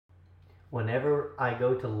Whenever I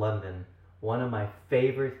go to London, one of my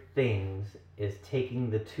favorite things is taking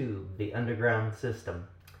the tube, the underground system.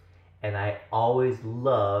 And I always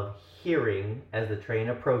love hearing as the train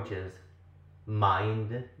approaches,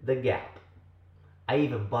 mind the gap. I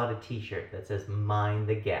even bought a t-shirt that says mind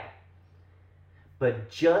the gap. But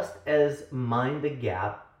just as mind the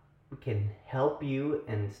gap can help you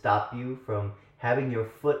and stop you from having your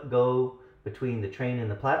foot go between the train and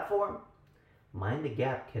the platform, mind the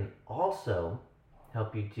gap can also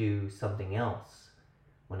help you do something else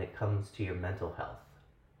when it comes to your mental health.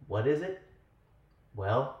 What is it?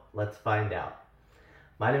 Well, let's find out.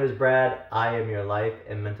 My name is Brad. I am your life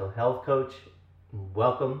and mental health coach.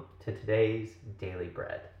 Welcome to today's Daily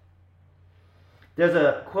Bread. There's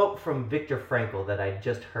a quote from Viktor Frankl that I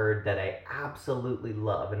just heard that I absolutely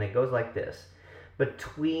love, and it goes like this: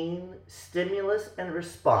 between stimulus and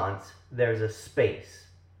response, there's a space.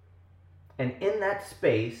 And in that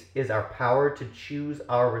space is our power to choose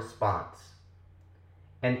our response.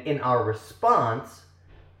 And in our response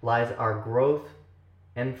lies our growth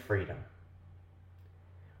and freedom.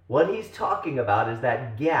 What he's talking about is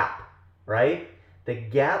that gap, right? The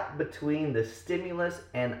gap between the stimulus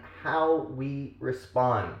and how we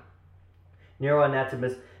respond.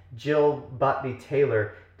 Neuroanatomist Jill Botby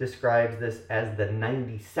Taylor describes this as the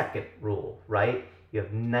 90-second rule, right? You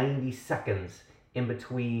have 90 seconds in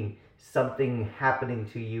between something happening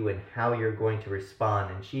to you and how you're going to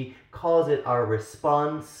respond. And she calls it our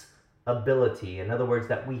response ability. In other words,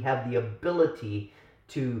 that we have the ability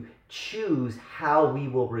to choose how we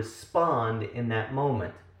will respond in that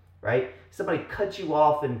moment, right? Somebody cuts you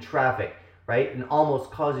off in traffic, right, and almost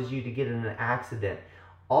causes you to get in an accident.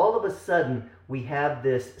 All of a sudden, we have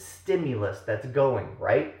this stimulus that's going,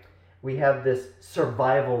 right? We have this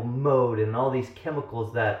survival mode and all these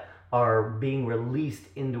chemicals that are being released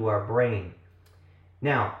into our brain.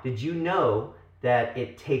 Now, did you know that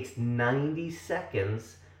it takes 90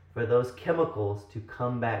 seconds for those chemicals to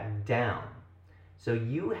come back down? So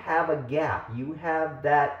you have a gap. You have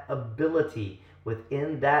that ability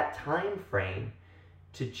within that time frame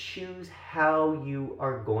to choose how you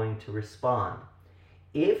are going to respond.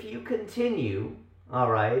 If you continue, all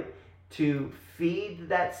right, to feed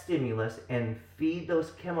that stimulus and feed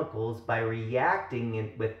those chemicals by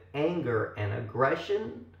reacting with anger and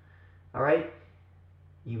aggression, all right,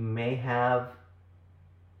 you may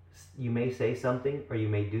say something or you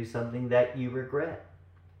may do something that you regret.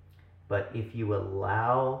 But if you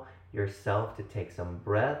allow yourself to take some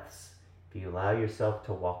breaths, if you allow yourself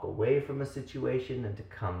to walk away from a situation and to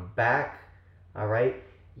come back, all right,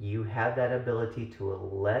 you have that ability to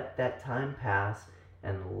let that time pass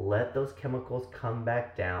and let those chemicals come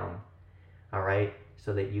back down, all right,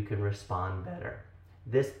 so that you can respond better.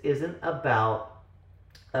 This isn't about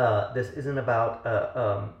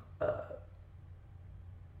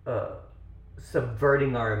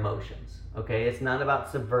subverting our emotions, okay? It's not about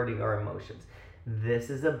subverting our emotions. This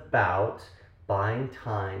is about buying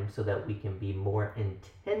time so that we can be more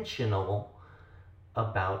intentional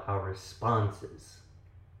about our responses,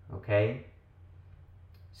 okay?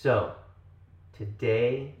 So,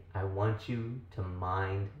 today I want you to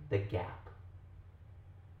mind the gap.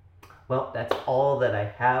 Well, that's all that I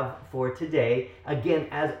have for today. Again,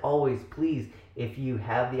 as always, please, if you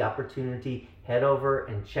have the opportunity, head over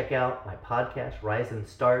and check out my podcast, Rise and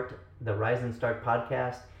Start, the Rise and Start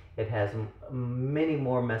podcast. It has many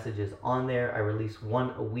more messages on there. I release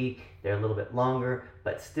one a week. They're a little bit longer,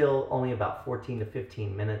 but still only about 14 to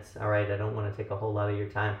 15 minutes. All right, I don't want to take a whole lot of your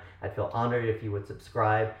time. I'd feel honored if you would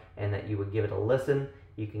subscribe and that you would give it a listen.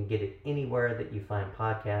 You can get it anywhere that you find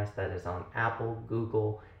podcasts. That is on Apple,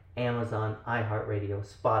 Google, Amazon, iHeartRadio,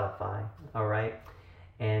 Spotify. All right,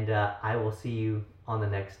 and I will see you on the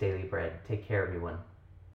next Daily Bread. Take care, everyone.